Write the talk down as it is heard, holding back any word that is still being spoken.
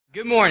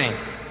Good morning.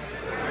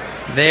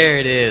 There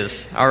it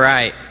is. All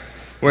right.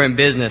 We're in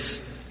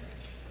business.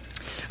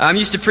 I'm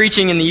used to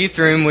preaching in the youth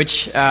room,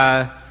 which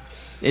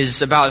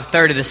is about a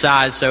third of the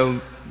size, so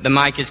the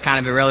mic is kind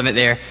of irrelevant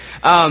there.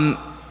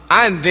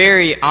 I'm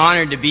very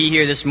honored to be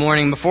here this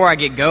morning. Before I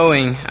get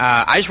going,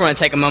 I just want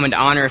to take a moment to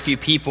honor a few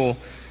people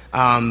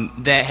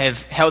that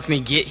have helped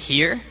me get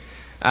here,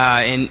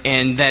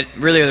 and that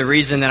really are the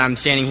reason that I'm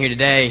standing here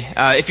today.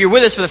 If you're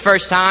with us for the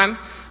first time,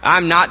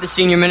 I'm not the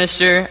senior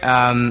minister.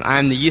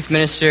 I'm the youth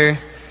minister,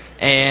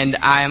 and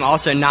I am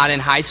also not in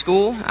high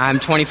school. I'm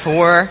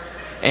 24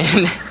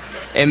 and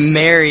am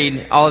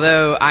married,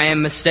 although I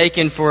am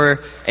mistaken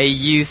for a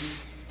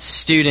youth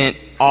student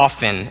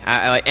often.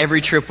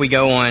 Every trip we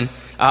go on,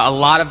 a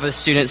lot of the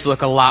students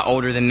look a lot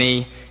older than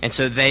me, and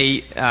so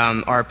they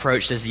are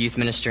approached as the youth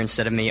minister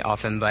instead of me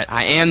often. But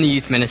I am the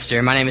youth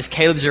minister. My name is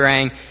Caleb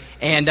Zerang,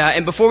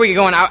 and before we get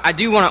going, I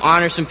do want to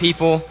honor some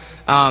people.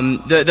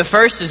 The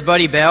first is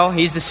Buddy Bell.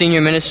 He's the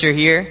senior minister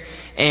here,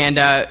 and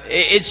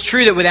it's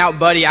true that without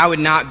Buddy, I would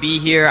not be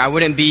here. I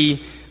wouldn't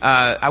be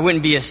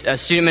a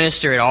student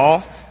minister at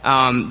all.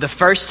 The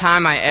first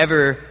time I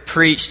ever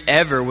preached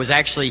was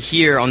actually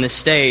here on this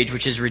stage,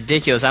 which is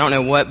ridiculous. I don't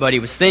know what Buddy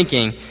was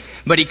thinking,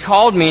 but he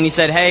called me and he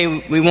said, "Hey,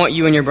 we want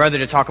you and your brother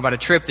to talk about a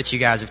trip that you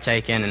guys have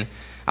taken." And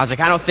I was like,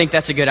 "I don't think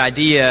that's a good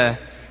idea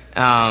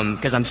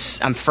because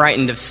I'm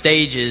frightened of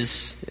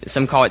stages.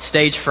 Some call it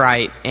stage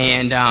fright."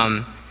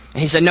 And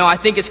he said, "No, I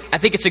think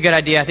it's a good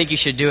idea. I think you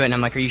should do it." And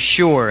I'm like, "Are you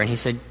sure?" And he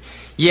said,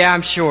 "Yeah,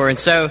 I'm sure." And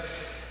so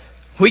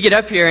we get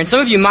up here, and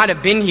some of you might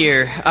have been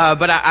here,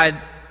 but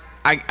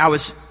I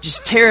was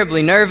just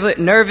terribly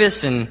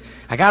nervous, and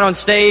I got on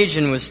stage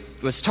and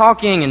was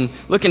talking and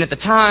looking at the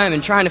time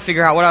and trying to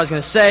figure out what I was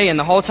going to say. And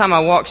the whole time I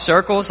walked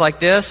circles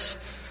like this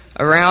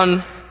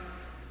around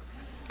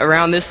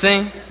this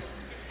thing.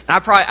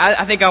 And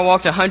I think I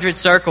walked 100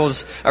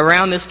 circles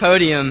around this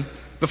podium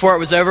before it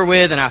was over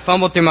with, and I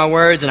fumbled through my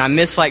words, and I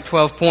missed like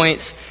 12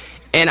 points,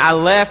 and I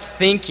left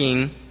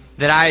thinking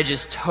that I had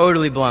just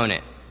totally blown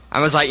it.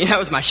 I was like, that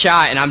was my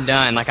shot, and I'm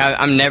done. Like,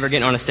 I'm never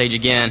getting on a stage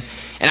again.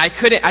 And I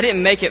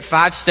didn't make it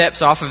 5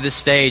 steps off of this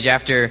stage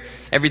after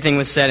everything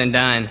was said and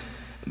done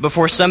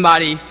before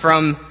somebody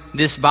from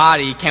this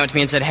body came up to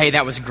me and said, "Hey,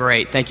 that was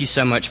great. Thank you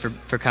so much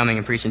for coming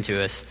and preaching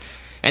to us."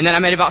 And then I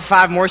made about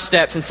 5 more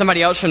steps, and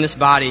somebody else from this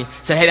body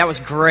said, "Hey, that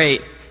was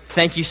great.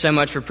 Thank you so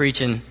much for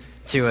preaching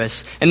to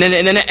us." And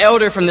then an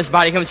elder from this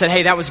body came and said,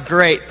 "Hey, that was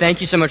great. Thank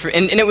you so much for..."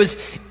 And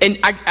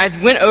I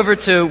went over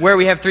to where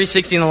we have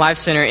 360 in the Life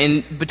Center,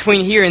 and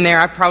between here and there,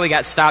 I probably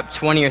got stopped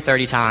 20 or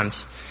 30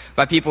 times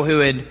by people who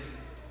had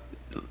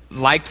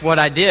liked what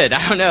I did.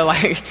 I don't know,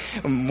 like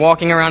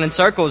walking around in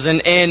circles,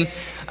 and it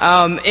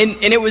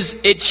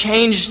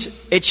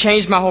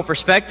changed my whole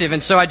perspective.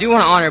 And so I do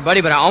want to honor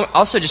Buddy, but I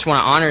also just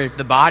want to honor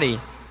the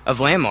body of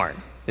Landmark,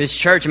 this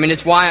church. I mean,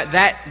 it's why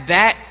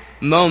that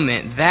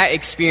moment, that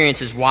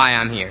experience is why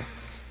I'm here.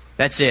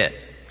 That's it.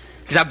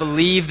 Because I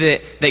believe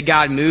that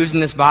God moves in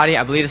this body.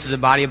 I believe this is a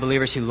body of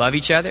believers who love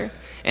each other.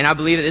 And I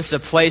believe that this is a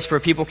place where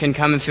people can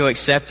come and feel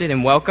accepted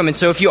and welcome. And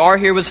so if you are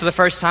here with us for the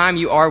first time,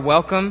 you are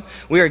welcome.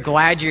 We are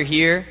glad you're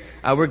here.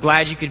 We're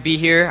glad you could be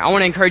here. I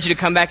want to encourage you to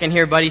come back and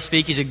hear Buddy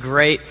speak. He's a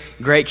great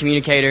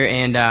communicator,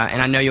 and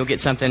I know you'll get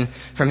something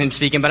from him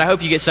speaking. But I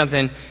hope you get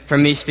something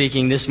from me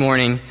speaking this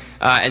morning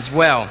as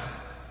well.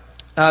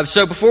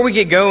 So before we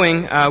get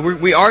going,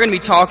 we are going to be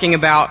talking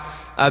about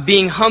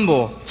being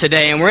humble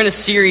today, and we're in a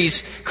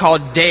series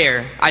called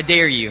Dare. I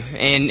Dare You,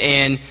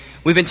 and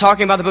we've been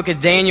talking about the book of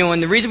Daniel,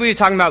 and the reason we've been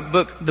talking about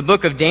the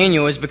book of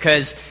Daniel is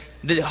because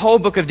the whole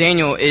book of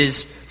Daniel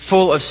is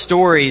full of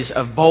stories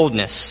of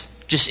boldness,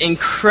 just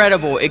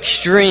incredible,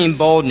 extreme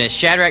boldness.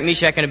 Shadrach,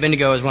 Meshach, and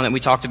Abednego is one that we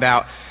talked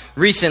about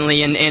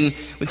recently, and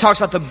we talked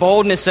about the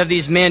boldness of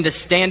these men to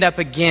stand up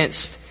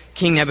against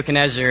King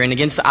Nebuchadnezzar and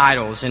against the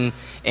idols. And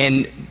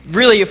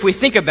really, if we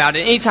think about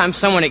it, anytime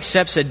someone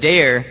accepts a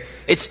dare,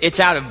 it's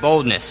out of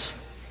boldness.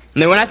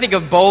 And then when I think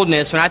of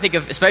boldness, when I think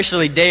of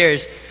especially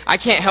dares, I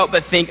can't help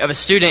but think of a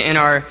student in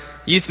our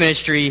youth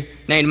ministry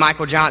named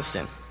Michael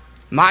Johnston.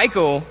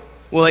 Michael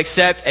will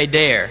accept a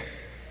dare.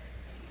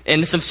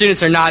 And some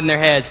students are nodding their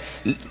heads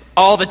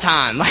all the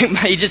time, like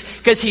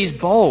because he's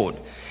bold.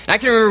 And I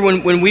can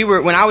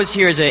remember when I was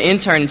here as an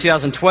intern in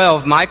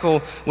 2012,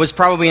 Michael was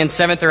probably in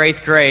 7th or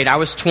 8th grade. I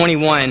was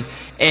 21,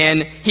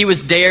 and he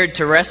was dared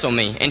to wrestle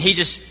me, and he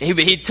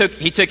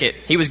took it.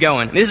 He was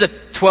going. This is a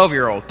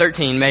 12-year-old,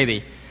 13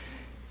 maybe,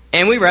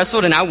 and we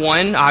wrestled, and I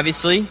won,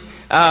 obviously.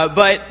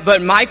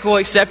 But Michael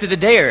accepted the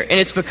dare, and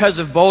it's because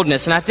of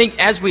boldness. And I think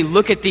as we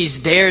look at these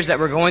dares that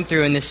we're going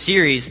through in this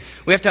series,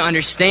 we have to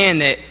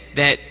understand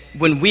that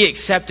when we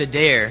accept a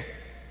dare,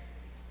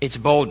 it's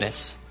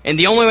boldness. And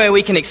the only way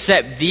we can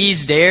accept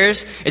these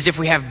dares is if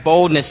we have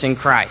boldness in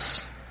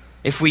Christ.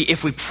 If we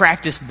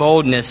practice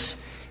boldness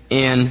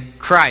in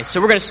Christ. So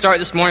we're going to start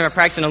this morning by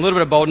practicing a little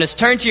bit of boldness.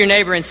 Turn to your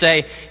neighbor and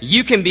say,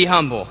 "You can be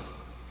humble."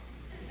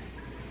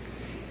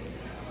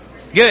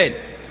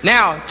 Good.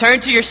 Now,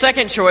 turn to your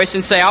second choice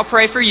and say, "I'll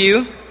pray for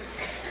you,"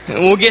 and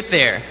we'll get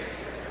there.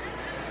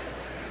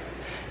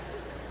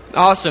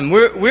 Awesome.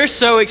 We're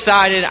so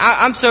excited.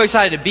 I'm so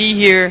excited to be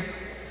here.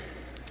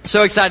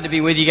 So excited to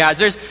be with you guys.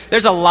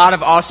 There's a lot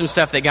of awesome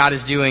stuff that God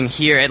is doing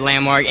here at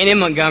Landmark and in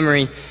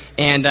Montgomery,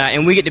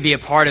 and we get to be a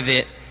part of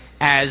it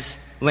as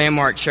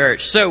Landmark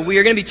Church. So we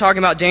are going to be talking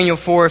about Daniel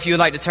 4. If you would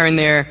like to turn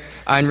there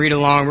and read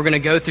along, we're going to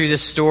go through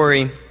this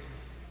story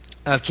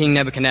of King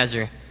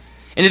Nebuchadnezzar.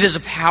 And it is a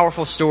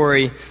powerful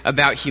story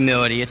about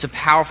humility. It's a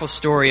powerful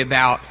story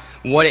about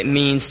what it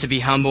means to be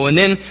humble. And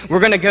then we're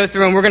going to go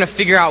through and we're going to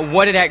figure out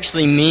what it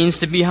actually means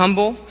to be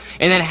humble,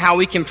 and then how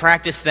we can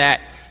practice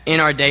that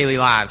in our daily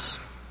lives.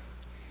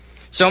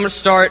 So I'm going to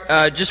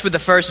start just with the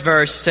first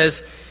verse. It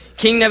says,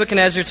 King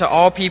Nebuchadnezzar, to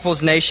all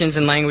peoples, nations,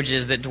 and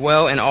languages that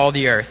dwell in all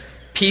the earth,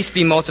 peace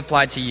be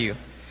multiplied to you.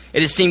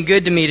 It has seemed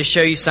good to me to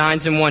show you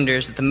signs and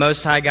wonders that the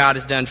Most High God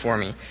has done for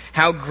me.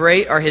 How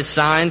great are his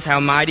signs, how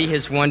mighty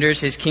his wonders.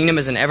 His kingdom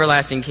is an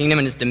everlasting kingdom,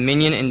 and his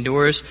dominion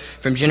endures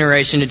from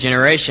generation to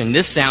generation.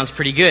 This sounds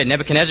pretty good.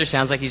 Nebuchadnezzar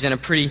sounds like he's in a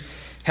pretty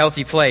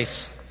healthy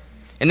place.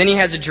 And then he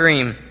has a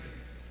dream.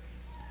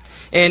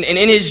 And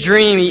in his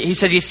dream, he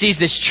says he sees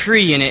this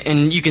tree in it,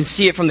 and you can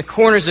see it from the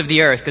corners of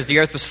the earth, because the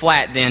earth was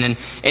flat then,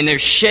 and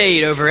there's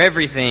shade over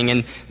everything,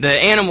 and the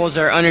animals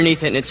are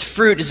underneath it, and its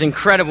fruit is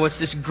incredible. It's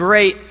this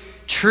great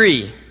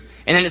tree.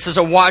 And then it says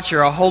a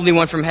watcher, a holy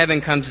one from heaven,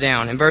 comes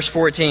down. In verse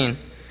 14, it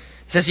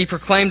says, he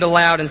proclaimed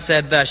aloud and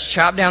said thus,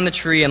 chop down the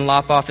tree and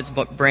lop off its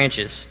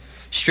branches,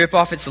 strip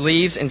off its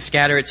leaves and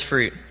scatter its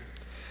fruit.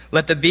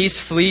 Let the beasts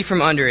flee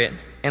from under it,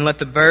 and let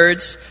the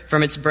birds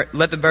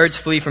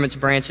flee from its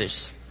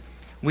branches.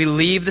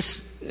 Leave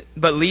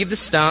the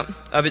stump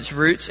of its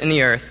roots in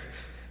the earth,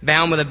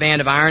 bound with a band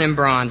of iron and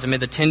bronze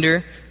amid the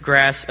tender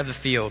grass of the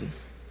field.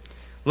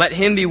 Let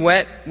him be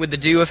wet with the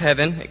dew of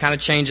heaven. It kind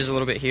of changes a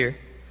little bit here.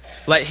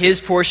 Let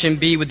his portion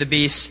be with the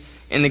beasts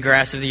in the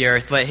grass of the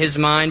earth. Let his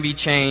mind be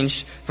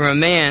changed from a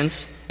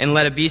man's, and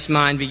let a beast's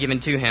mind be given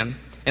to him.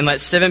 And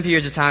let 7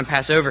 periods of time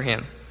pass over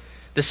him.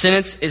 The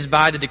sentence is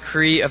by the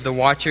decree of the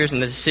watchers,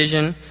 and the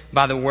decision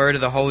by the word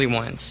of the holy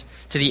ones,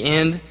 to the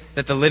end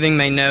that the living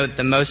may know that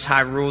the Most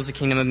High rules the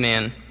kingdom of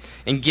men,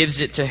 and gives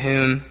it to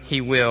whom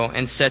he will,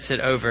 and sets it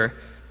over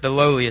the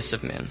lowliest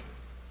of men.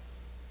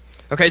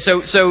 Okay,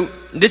 so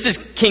this is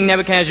King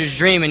Nebuchadnezzar's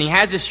dream, and he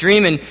has this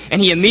dream,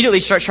 and he immediately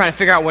starts trying to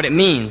figure out what it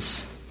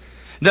means.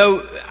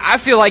 Though I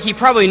feel like he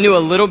probably knew a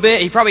little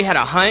bit. He probably had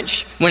a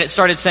hunch when it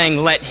started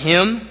saying, let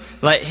him,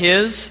 let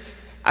his.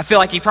 I feel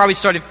like he probably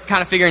started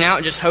kind of figuring out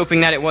and just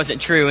hoping that it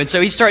wasn't true. And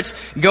so he starts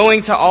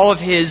going to all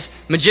of his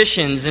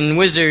magicians and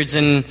wizards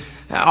and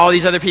all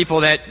these other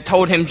people that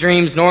told him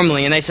dreams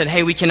normally, and they said,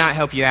 hey, we cannot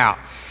help you out.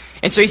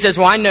 And so he says,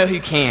 well, I know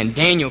who can.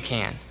 Daniel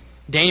can.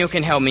 Daniel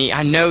can help me.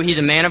 I know he's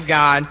a man of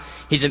God.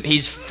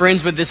 He's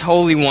friends with this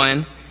Holy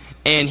One,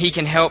 and he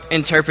can help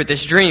interpret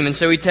this dream. And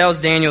so he tells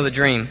Daniel the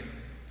dream.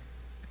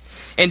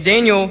 And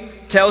Daniel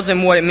tells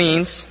him what it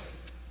means.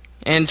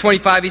 In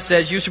 25 he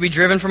says, you shall be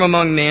driven from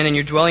among men, and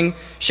your dwelling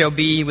shall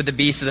be with the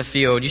beasts of the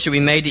field. You shall be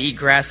made to eat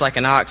grass like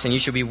an ox, and you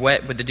shall be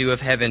wet with the dew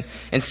of heaven.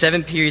 And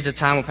 7 periods of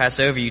time will pass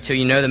over you, till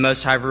you know the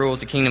Most High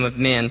rules the kingdom of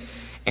men,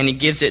 and he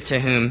gives it to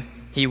whom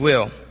he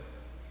will.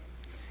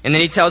 And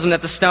then he tells him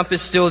that the stump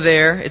is still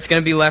there. It's going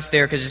to be left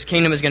there because his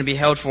kingdom is going to be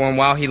held for him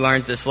while he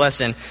learns this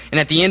lesson. And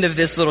at the end of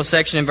this little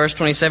section in verse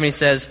 27,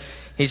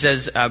 he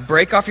says,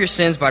 break off your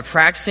sins by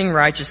practicing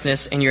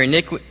righteousness, and your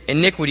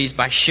iniquities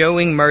by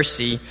showing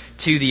mercy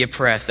to the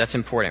oppressed. That's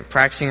important.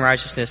 Practicing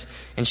righteousness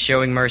and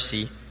showing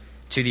mercy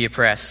to the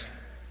oppressed.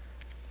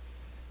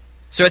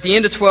 So at the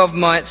end of 12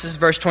 months, this is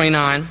verse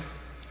 29,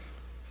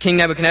 King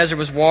Nebuchadnezzar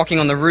was walking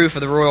on the roof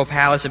of the royal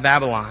palace of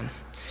Babylon.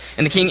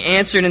 And the king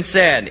answered and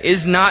said,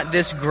 is not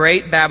this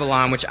great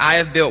Babylon, which I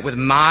have built with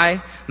my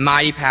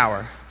mighty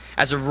power,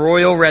 as a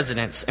royal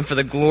residence, and for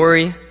the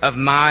glory of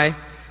my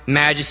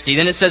majesty?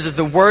 Then it says, as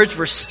the words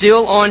were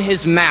still on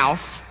his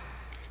mouth,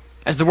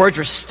 as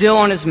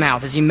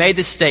he made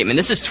this statement,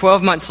 this is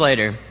 12 months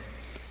later,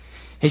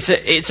 it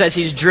says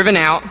he's driven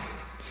out,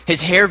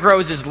 his hair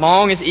grows as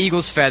long as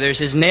eagle's feathers,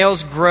 his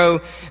nails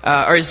grow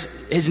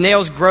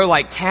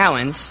like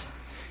talons,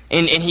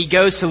 and he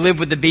goes to live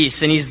with the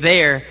beasts, and he's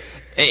there.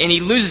 And he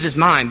loses his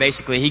mind,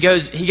 basically. He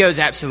goes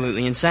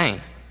absolutely insane.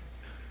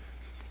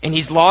 And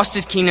he's lost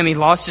his kingdom, he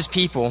lost his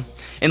people.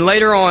 And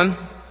later on,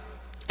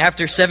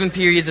 after 7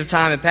 periods of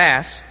time had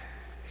passed,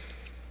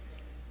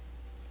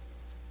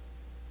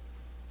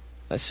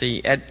 let's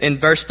see, in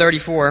verse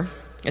 34,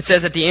 it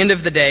says, at the end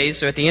of the days,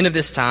 so at the end of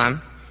this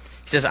time,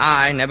 he says,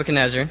 I,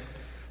 Nebuchadnezzar,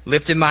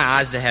 lifted my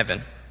eyes to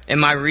heaven, and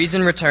my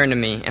reason returned to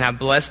me, and I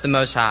blessed the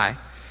Most High,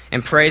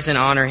 and praise and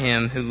honor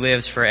him who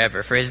lives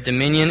forever. For his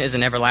dominion is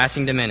an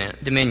everlasting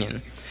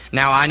dominion.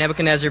 Now I,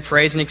 Nebuchadnezzar,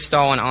 praise and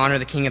extol and honor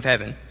the King of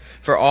heaven.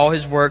 For all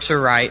his works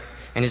are right,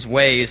 and his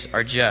ways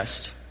are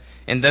just.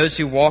 And those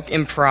who walk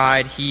in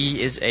pride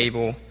he is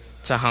able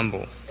to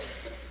humble.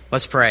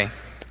 Let's pray.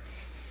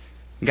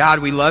 God,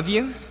 we love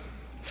you.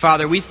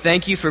 Father, we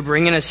thank you for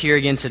bringing us here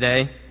again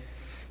today.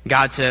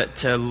 God,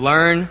 to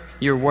learn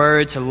your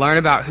word, to learn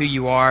about who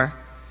you are.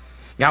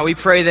 God, we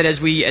pray that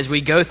as we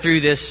go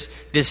through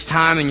this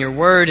time in your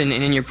word and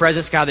in your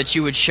presence, God, that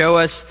you would show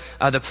us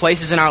the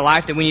places in our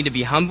life that we need to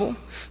be humble.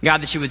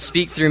 God, that you would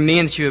speak through me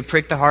and that you would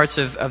prick the hearts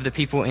of the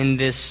people in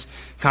this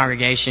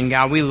congregation.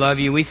 God, we love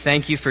you. We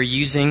thank you for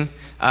using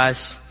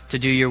us to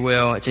do your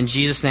will. It's in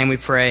Jesus' name we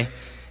pray.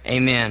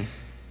 Amen.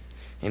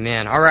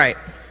 Amen. All right.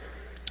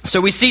 So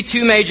we see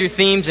two major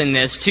themes in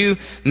this, two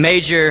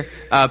major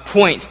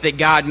points that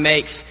God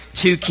makes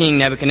to King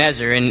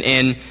Nebuchadnezzar.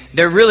 And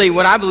they're really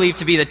what I believe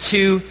to be the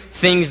two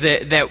things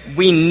that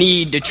we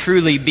need to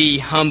truly be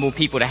humble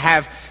people, to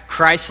have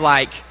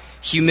Christ-like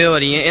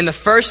humility. And the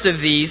first of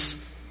these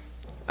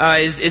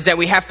is that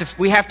we have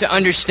to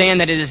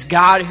understand that it is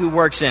God who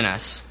works in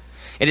us.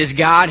 It is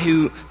God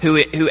who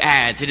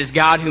adds. It is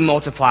God who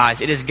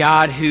multiplies. It is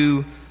God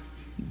who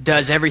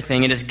does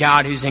everything. It is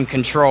God who's in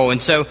control.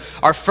 And so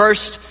our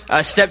first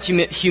step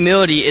to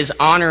humility is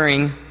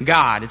honoring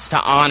God. It's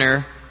to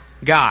honor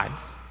God.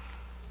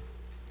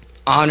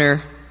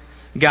 Honor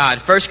God.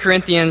 1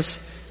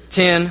 Corinthians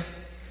 10:31.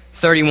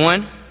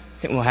 I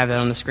think we'll have that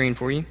on the screen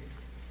for you.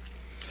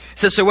 It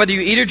says, so whether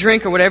you eat or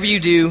drink or whatever you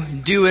do,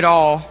 do it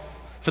all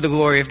for the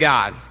glory of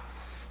God.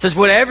 It says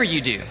whatever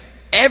you do,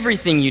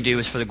 everything you do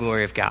is for the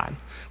glory of God.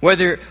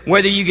 Whether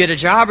you get a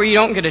job or you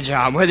don't get a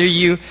job, whether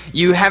you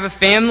have a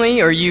family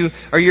or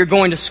you're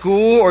going to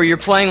school or you're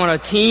playing on a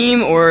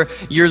team or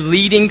you're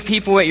leading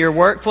people at your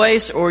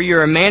workplace or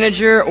you're a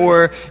manager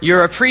or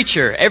you're a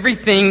preacher,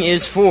 everything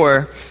is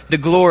for the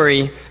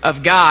glory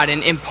of God.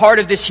 And part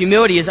of this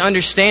humility is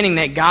understanding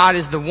that God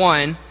is the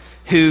one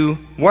who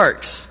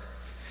works.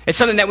 It's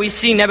something that we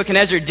see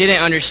Nebuchadnezzar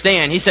didn't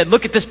understand. He said,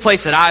 look at this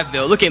place that I've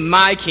built. Look at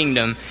my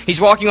kingdom. He's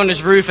walking on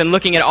his roof and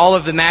looking at all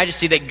of the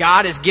majesty that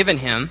God has given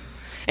him.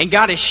 And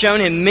God has shown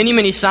him many,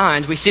 many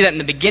signs. We see that in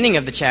the beginning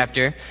of the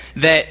chapter,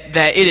 that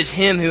it is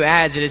him who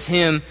adds, it is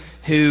him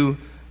who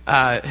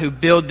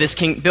built this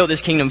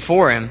kingdom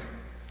for him.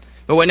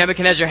 But what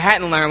Nebuchadnezzar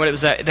hadn't learned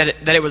was that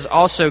it was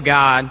also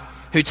God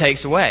who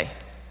takes away.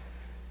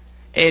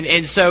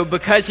 And so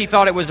because he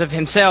thought it was of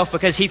himself,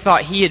 because he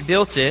thought he had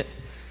built it,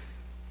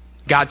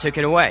 God took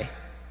it away.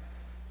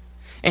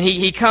 And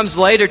he comes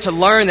later to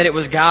learn that it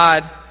was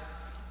God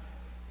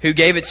who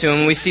gave it to him.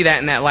 And we see that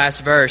in that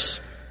last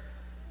verse,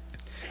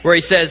 where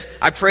he says,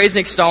 I praise and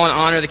extol and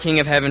honor the King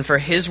of heaven, for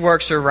his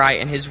works are right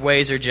and his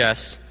ways are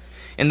just.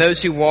 And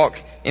those who walk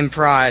in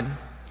pride,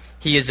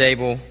 he is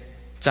able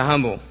to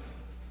humble.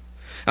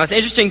 Now it's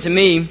interesting to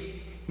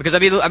me, because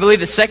I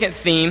believe the second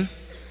theme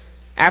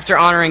after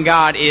honoring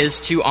God is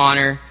to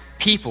honor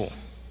people.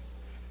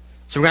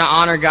 So we're going to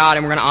honor God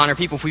and we're going to honor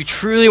people. If we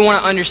truly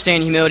want to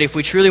understand humility, if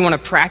we truly want to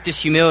practice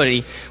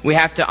humility, we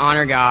have to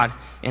honor God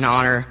and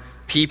honor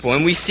people.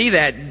 And we see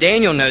that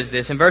Daniel knows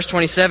this. In verse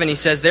 27, he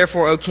says,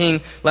 therefore, O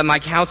king, let my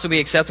counsel be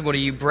acceptable to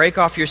you. Break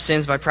off your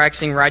sins by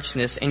practicing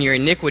righteousness and your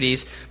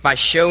iniquities by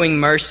showing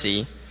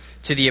mercy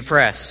to the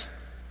oppressed.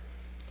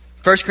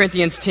 1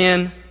 Corinthians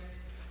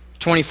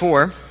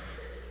 10:24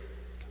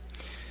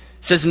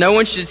 says, no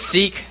one should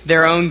seek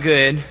their own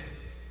good,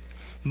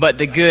 but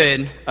the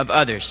good of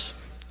others.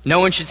 No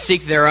one should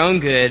seek their own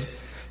good,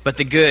 but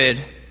the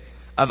good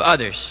of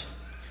others.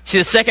 See,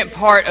 the second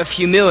part of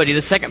humility,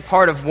 the second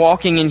part of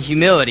walking in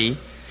humility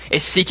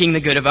is seeking the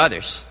good of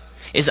others,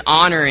 is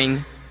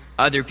honoring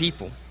other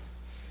people.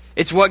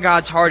 It's what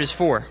God's heart is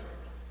for.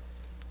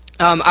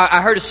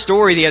 I heard a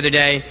story the other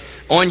day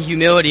on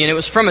humility, and it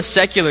was from a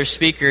secular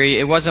speaker.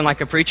 It wasn't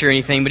like a preacher or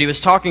anything, but he was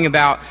talking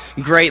about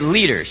great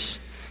leaders.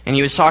 And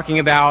he was talking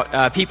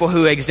about people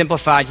who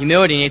exemplified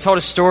humility. And he told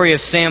a story of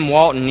Sam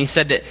Walton. He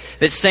said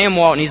that Sam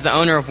Walton, he's the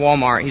owner of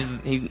Walmart. He's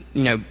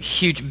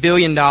huge $1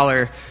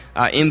 billion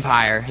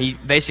empire. He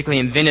basically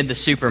invented the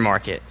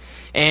supermarket.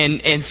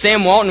 And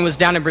Sam Walton was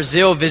down in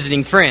Brazil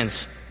visiting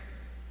friends.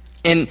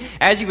 And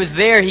as he was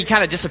there, he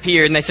kind of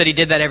disappeared. And they said he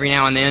did that every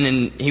now and then.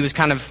 And he was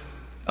kind of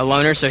a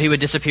loner, so he would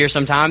disappear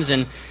sometimes.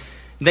 And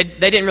they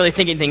didn't really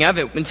think anything of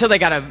it until they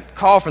got a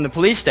call from the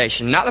police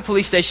station. Not the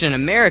police station in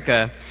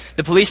America,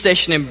 the police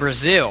station in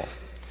Brazil,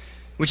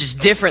 which is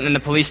different than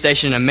the police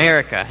station in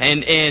America.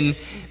 And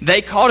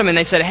they called him and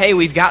they said, hey,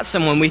 we've got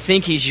someone. We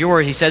think he's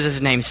yours. He says his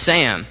name's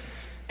Sam.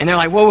 And they're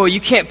like, whoa, you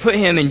can't put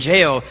him in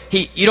jail.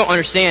 You don't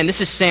understand.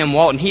 This is Sam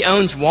Walton. He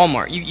owns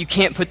Walmart. You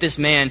can't put this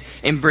man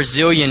in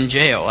Brazilian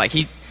jail. Like,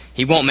 he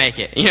won't make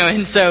it.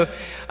 And so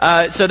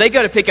they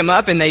go to pick him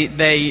up, and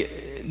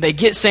they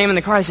get Sam in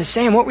the car. They say,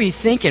 Sam, what were you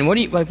thinking?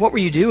 What were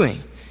you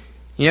doing?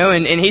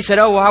 And he said,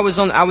 oh, well,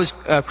 I was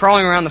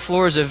crawling around the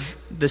floors of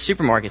the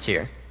supermarkets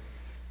here.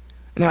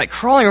 And they're like,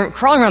 crawling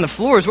around the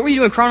floors? What were you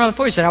doing crawling around the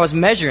floors? He said, I was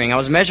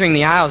measuring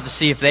the aisles to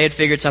see if they had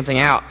figured something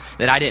out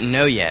that I didn't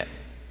know yet.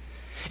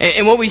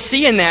 And what we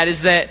see in that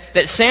is that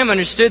Sam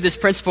understood this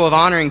principle of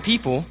honoring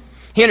people.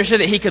 He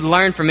understood that he could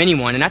learn from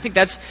anyone. And I think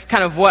that's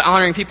kind of what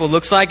honoring people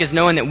looks like, is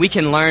knowing that we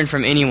can learn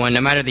from anyone, no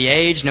matter the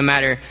age, no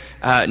matter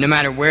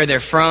where they're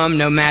from,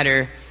 no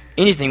matter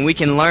anything. We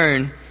can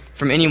learn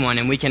from anyone,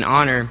 and we can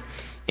honor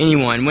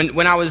anyone.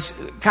 When I was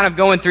kind of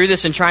going through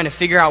this and trying to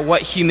figure out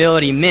what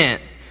humility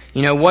meant,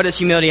 what does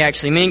humility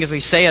actually mean? Because we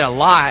say it a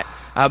lot,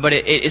 but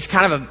it's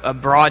kind of a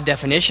broad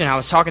definition. I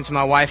was talking to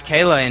my wife,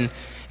 Kayla, and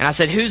I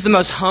said, who's the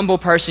most humble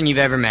person you've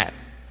ever met?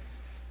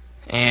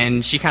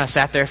 And she kind of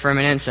sat there for a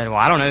minute and said, well,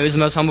 I don't know, who's the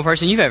most humble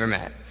person you've ever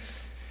met?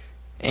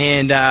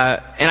 And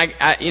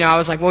I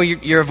was like, well,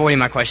 you're avoiding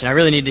my question. I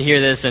really need to hear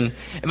this.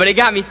 But it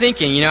got me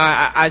thinking.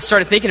 I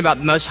started thinking about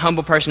the most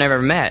humble person I've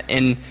ever met,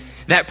 and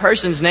that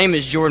person's name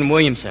is Jordan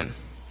Williamson.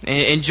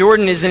 And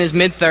Jordan is in his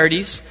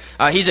mid-30s.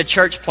 He's a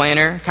church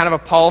planter, kind of a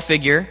Paul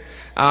figure,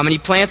 and he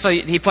plants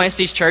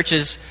these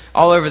churches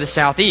all over the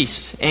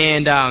Southeast.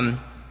 And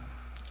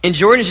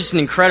Jordan is just an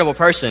incredible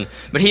person,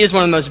 but he is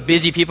one of the most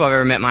busy people I've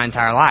ever met in my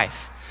entire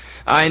life.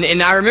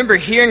 And I remember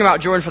hearing about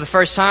Jordan for the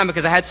first time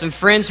because I had some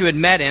friends who had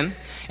met him,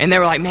 and they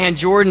were like, man,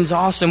 Jordan's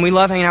awesome. We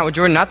love hanging out with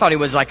Jordan. And I thought he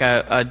was like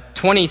a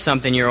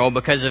 20-something-year-old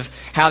because of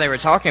how they were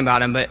talking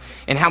about him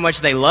and how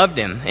much they loved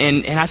him.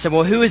 And I said,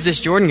 well, who is this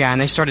Jordan guy? And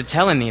they started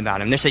telling me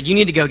about him. They said, you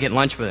need to go get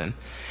lunch with him.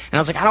 And I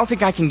was like, I don't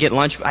think I can get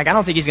lunch. Like, I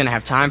don't think he's going to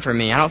have time for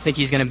me. I don't think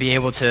he's going to be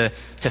able to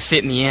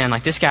fit me in.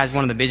 Like, this guy's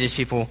one of the busiest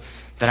people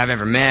that I've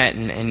ever met,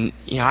 and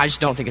I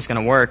just don't think it's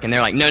going to work. And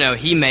they're like, no,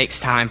 he makes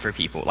time for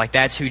people. Like,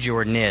 that's who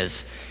Jordan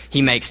is.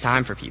 He makes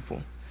time for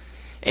people.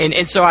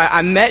 And so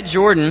I met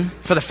Jordan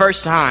for the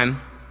first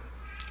time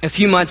a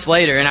few months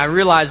later, and I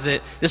realized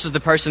that this was the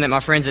person that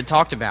my friends had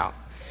talked about.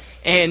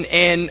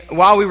 And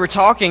while we were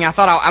talking, I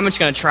thought, I'm just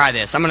going to try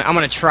this. I'm going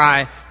to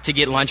try to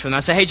get lunch with him. I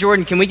said, hey,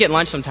 Jordan, can we get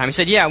lunch sometime? He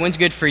said, yeah, when's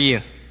good for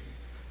you?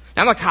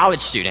 Now, I'm a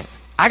college student.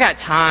 I got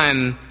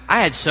time. I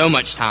had so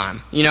much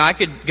time. I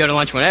could go to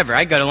lunch whenever.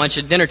 I could go to lunch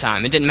at dinner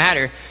time. It didn't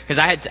matter because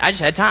I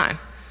just had time.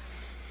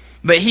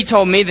 But he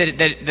told me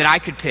that I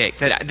could pick,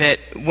 that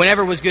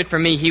whenever was good for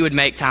me, he would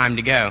make time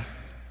to go.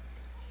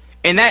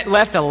 And that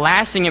left a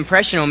lasting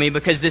impression on me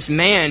because this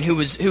man who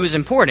was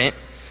important,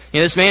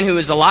 this man who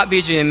was a lot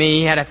busier than me,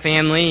 he had a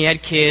family, he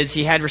had kids,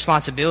 he had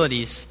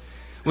responsibilities,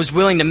 was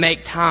willing to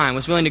make time,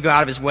 was willing to go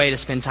out of his way to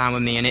spend time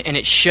with me. And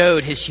it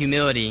showed his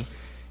humility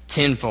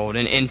tenfold.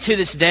 And to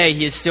this day,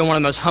 he is still one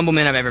of the most humble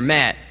men I've ever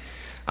met,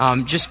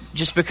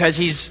 just because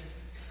he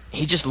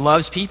just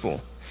loves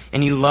people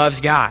and he loves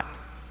God.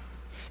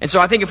 And so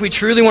I think if we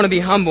truly want to be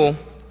humble,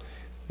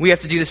 we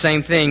have to do the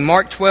same thing.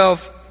 Mark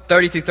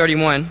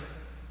 12:30-31.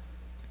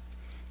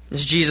 This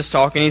is Jesus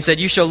talking. He said,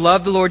 you shall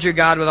love the Lord your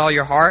God with all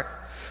your heart,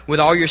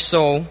 with all your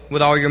soul,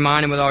 with all your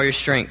mind, and with all your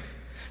strength.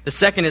 The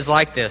second is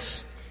like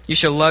this. You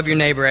shall love your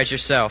neighbor as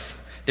yourself.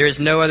 There is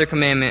no other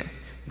commandment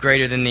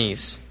greater than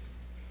these.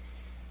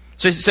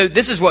 So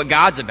this is what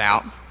God's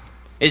about,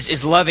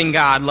 is loving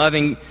God,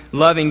 loving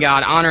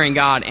God, honoring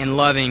God, and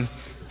loving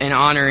and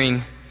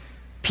honoring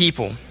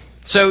people.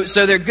 So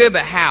they're good,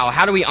 but how?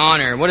 How do we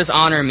honor? What does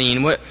honor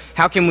mean?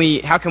 How can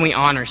we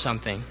honor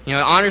something?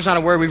 Honor is not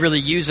a word we really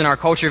use in our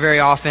culture very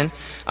often,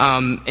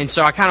 and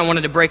so I kind of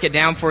wanted to break it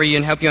down for you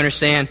and help you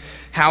understand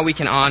how we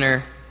can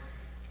honor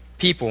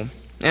people.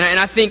 And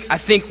I think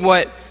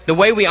the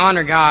way we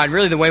honor God,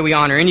 really the way we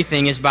honor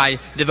anything, is by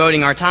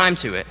devoting our time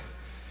to it.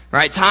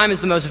 Right? Time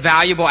is the most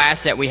valuable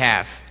asset we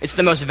have. It's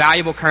the most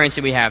valuable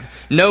currency we have.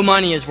 No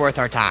money is worth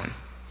our time.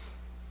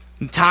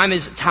 Time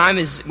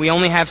is, we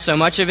only have so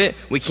much of it.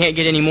 We can't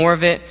get any more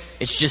of it.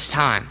 It's just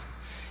time.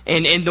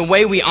 And the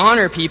way we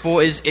honor people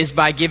is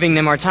by giving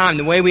them our time.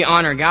 The way we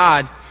honor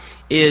God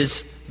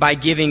is by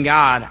giving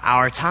God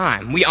our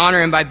time. We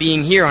honor Him by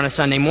being here on a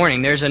Sunday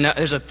morning. There's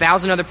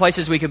 1,000 other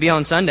places we could be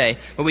on Sunday,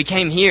 but we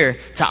came here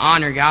to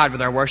honor God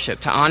with our worship,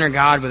 to honor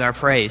God with our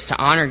praise,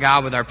 to honor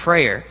God with our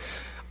prayer.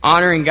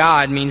 Honoring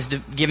God means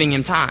giving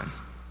Him time.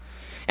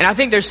 And I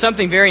think there's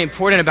something very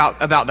important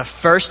about the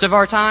first of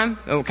our time.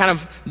 We're kind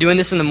of doing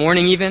this in the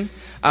morning even.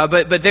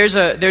 But there's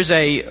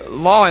a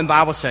law in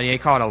Bible study. They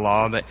call it a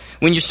law. But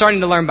when you're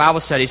starting to learn Bible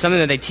study, something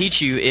that they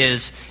teach you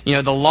is,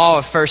 the law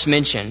of first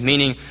mention.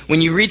 Meaning,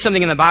 when you read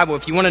something in the Bible,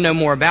 if you want to know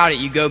more about it,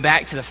 you go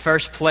back to the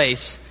first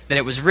place that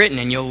it was written,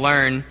 and you'll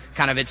learn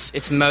kind of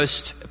its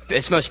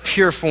most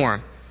pure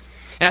form.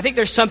 And I think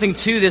there's something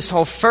to this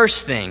whole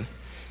first thing.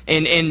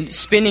 And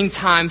spending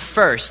time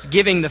first,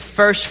 giving the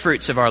first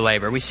fruits of our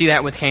labor. We see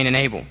that with Cain and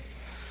Abel.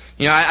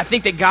 I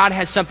think that God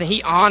has something,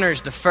 He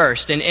honors the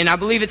first. And I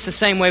believe it's the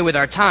same way with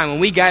our time. When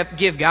we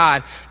give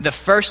God the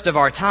first of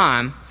our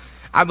time,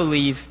 I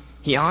believe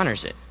He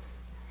honors it.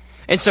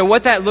 And so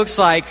what that looks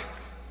like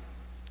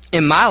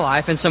in my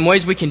life, and some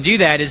ways we can do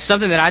that, is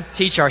something that I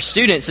teach our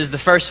students, is the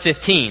first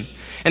 15.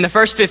 And the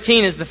first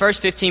 15 is the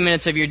first 15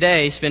 minutes of your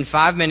day. Spend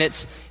 5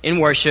 minutes in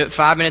worship,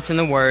 5 minutes in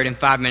the Word, and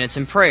 5 minutes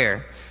in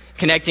prayer.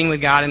 Connecting with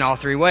God in all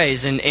three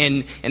ways.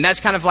 And that's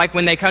kind of like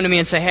when they come to me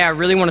and say, hey, I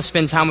really want to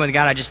spend time with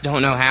God, I just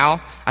don't know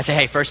how. I say,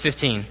 hey, first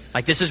 15.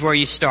 Like, this is where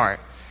you start.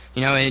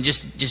 And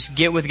just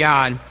get with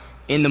God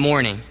in the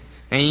morning.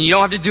 And you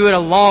don't have to do it a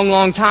long,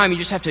 long time. You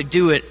just have to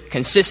do it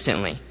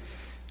consistently.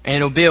 And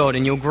it'll build,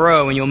 and you'll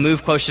grow, and you'll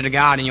move closer to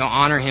God, and you'll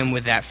honor Him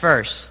with that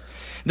first.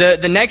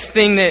 The next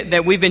thing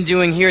that we've been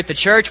doing here at the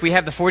church, we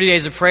have the 40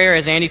 days of prayer,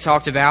 as Andy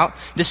talked about.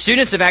 The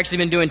students have actually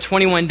been doing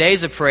 21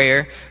 days of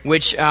prayer,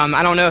 which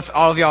I don't know if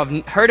all of y'all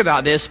have heard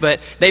about this,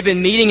 but they've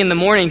been meeting in the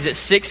mornings at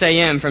 6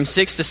 a.m., from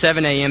 6 to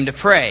 7 a.m. to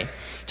pray.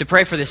 to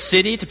pray for the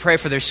city, to pray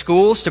for their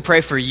schools, to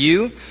pray for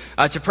you,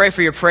 to pray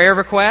for your prayer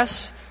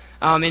requests,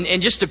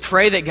 and just to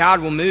pray that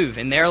God will move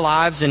in their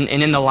lives and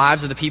in the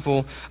lives of the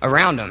people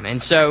around them.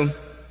 And so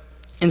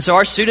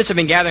our students have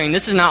been gathering.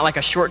 This is not like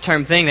a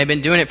short-term thing. They've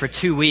been doing it for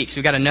 2 weeks.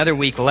 We've got another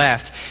week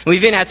left.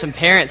 We've even had some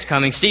parents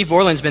coming. Steve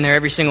Borland's been there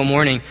every single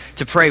morning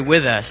to pray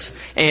with us.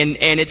 And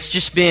it's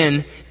just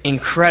been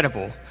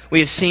incredible. We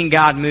have seen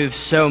God move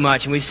so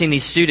much. And we've seen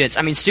these students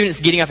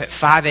getting up at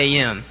 5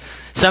 a.m.,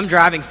 some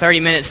driving 30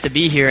 minutes to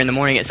be here in the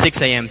morning at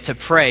 6 a.m. to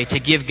pray, to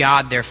give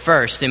God their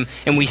first. And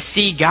we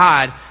see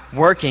God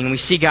working, we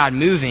see God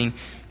moving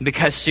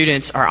because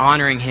students are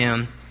honoring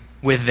Him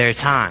with their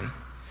time.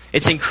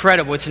 It's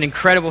incredible. It's an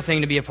incredible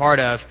thing to be a part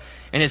of,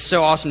 and it's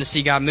so awesome to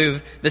see God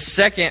move.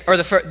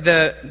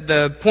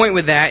 The point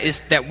with that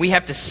is that we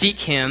have to seek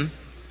Him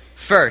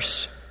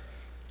first.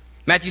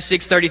 Matthew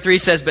 6:33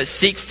 says, "But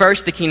seek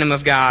first the kingdom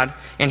of God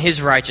and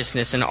His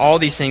righteousness, and all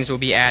these things will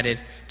be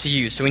added to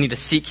you." So we need to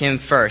seek Him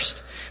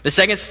first. The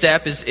second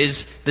step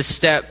is the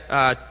step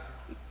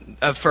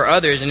for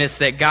others, and it's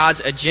that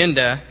God's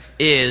agenda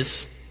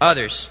is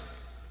others.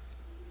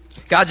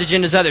 God's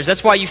agenda is others.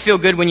 That's why you feel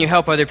good when you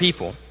help other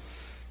people.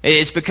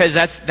 It's because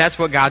that's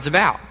what God's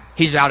about.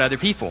 He's about other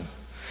people.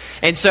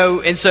 And so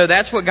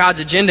that's what God's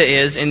agenda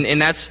is, and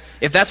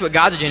if that's what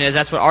God's agenda is,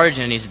 that's what our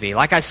agenda needs to be.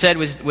 Like I said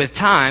with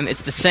time,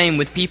 it's the same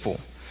with people.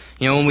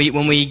 You know,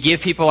 when we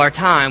give people our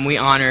time, we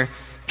honor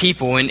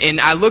people.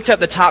 And I looked up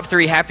the top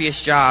 3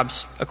 happiest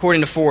jobs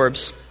according to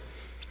Forbes.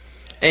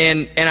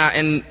 And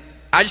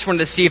I just wanted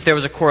to see if there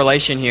was a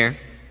correlation here.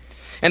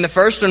 And the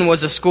first one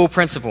was a school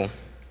principal.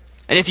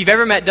 And if you've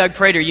ever met Doug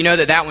Prater, you know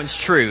that one's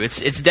true.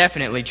 It's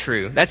definitely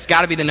true. That's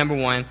got to be the number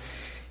 1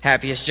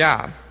 happiest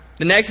job.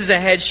 The next is a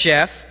head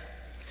chef.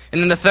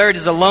 And then the third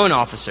is a loan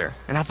officer.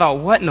 And I thought,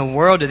 what in the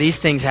world do these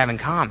things have in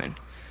common?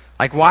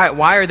 Like,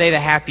 why are they the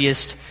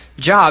happiest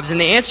jobs? And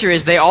the answer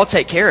is they all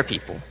take care of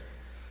people.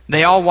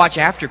 They all watch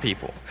after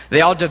people.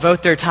 They all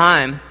devote their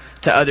time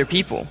to other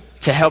people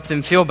to help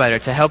them feel better,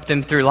 to help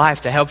them through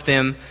life, to help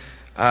them,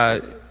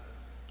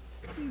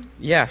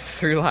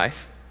 through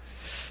life.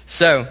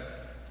 So,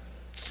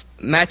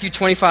 Matthew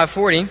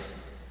 25:40,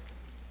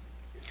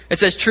 it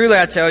says, "Truly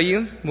I tell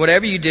you,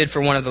 whatever you did for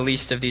one of the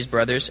least of these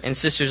brothers and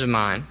sisters of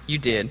mine, you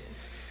did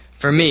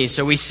for me."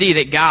 So we see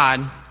that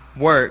God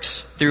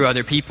works through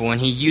other people,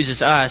 and He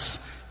uses us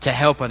to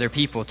help other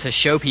people, to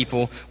show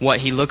people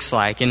what He looks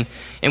like. And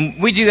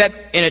we do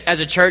that as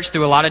a church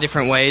through a lot of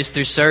different ways,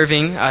 through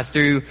serving,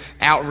 through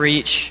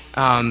outreach,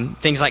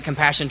 things like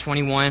Compassion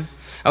 21.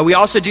 We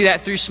also do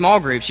that through small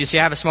groups. You see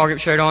I have a small group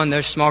shirt on.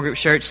 There's small group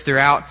shirts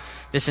throughout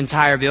this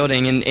entire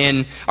building.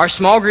 And our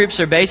small groups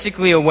are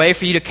basically a way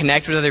for you to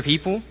connect with other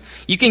people.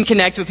 You can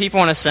connect with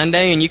people on a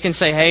Sunday, and you can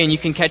say hey, and you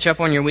can catch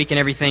up on your week and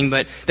everything,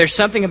 but there's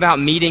something about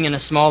meeting in a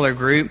smaller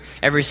group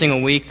every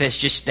single week that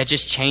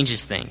just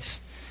changes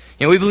things.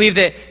 You know, we believe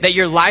that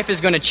your life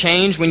is going to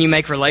change when you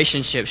make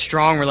relationships,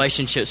 strong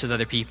relationships with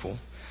other people.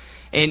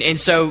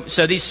 And so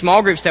these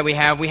small groups that we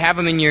have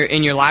them in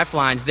your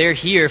lifelines. They're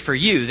here for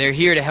you. They're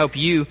here to help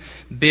you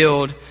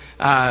build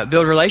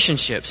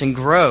relationships and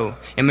grow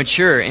and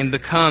mature and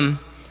become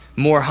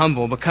more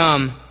humble,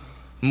 become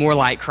more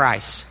like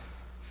Christ.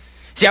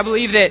 See, I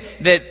believe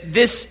that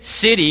this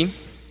city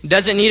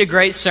doesn't need a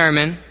great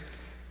sermon.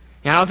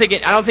 And I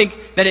don't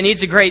think that it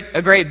needs a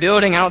great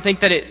building. I don't think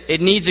that it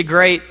needs a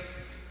great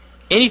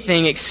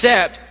anything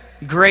except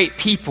great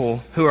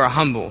people who are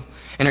humble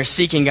and are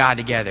seeking God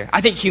together. I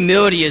think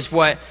humility is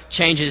what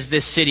changes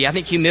this city. I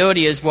think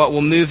humility is what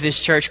will move this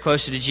church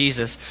closer to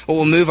Jesus, what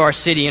will move our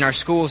city and our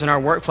schools and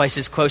our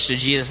workplaces closer to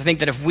Jesus. I think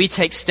that if we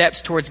take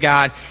steps towards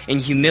God in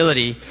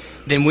humility,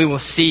 then we will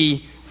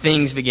see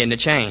things begin to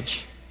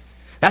change.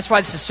 That's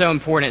why this is so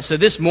important. So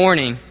this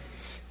morning,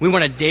 we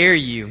want to dare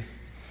you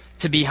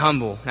to be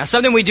humble. Now,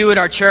 something we do at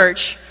our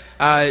church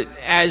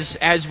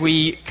as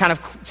we kind of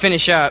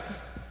finish up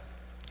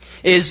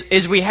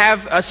is we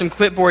have some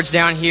clipboards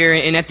down here,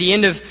 and at the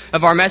end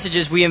of our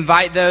messages, we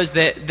invite those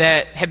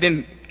that have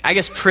been, I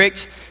guess,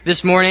 pricked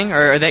this morning,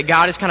 or that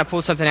God has kind of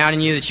pulled something out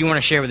in you that you want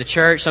to share with the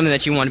church, something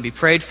that you want to be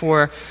prayed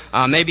for.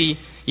 Maybe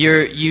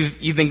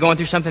you've been going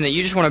through something that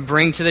you just want to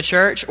bring to the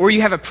church, or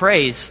you have a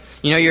praise.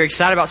 You know, you're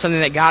excited about something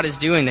that God is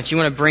doing that you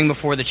want to bring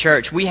before the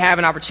church. We have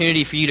an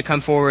opportunity for you to come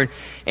forward,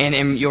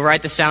 and you'll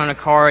write this down on a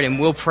card, and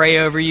we'll pray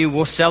over you.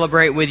 We'll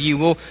celebrate with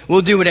you.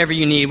 We'll do whatever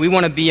you need. We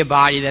want to be a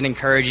body that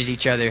encourages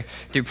each other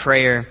through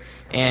prayer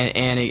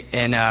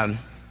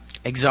and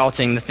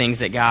exalting the things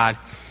that God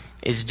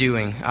is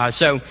doing.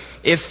 So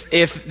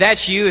if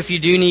that's you, if you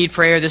do need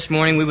prayer this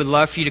morning, we would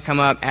love for you to come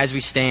up as we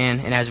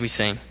stand and as we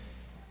sing.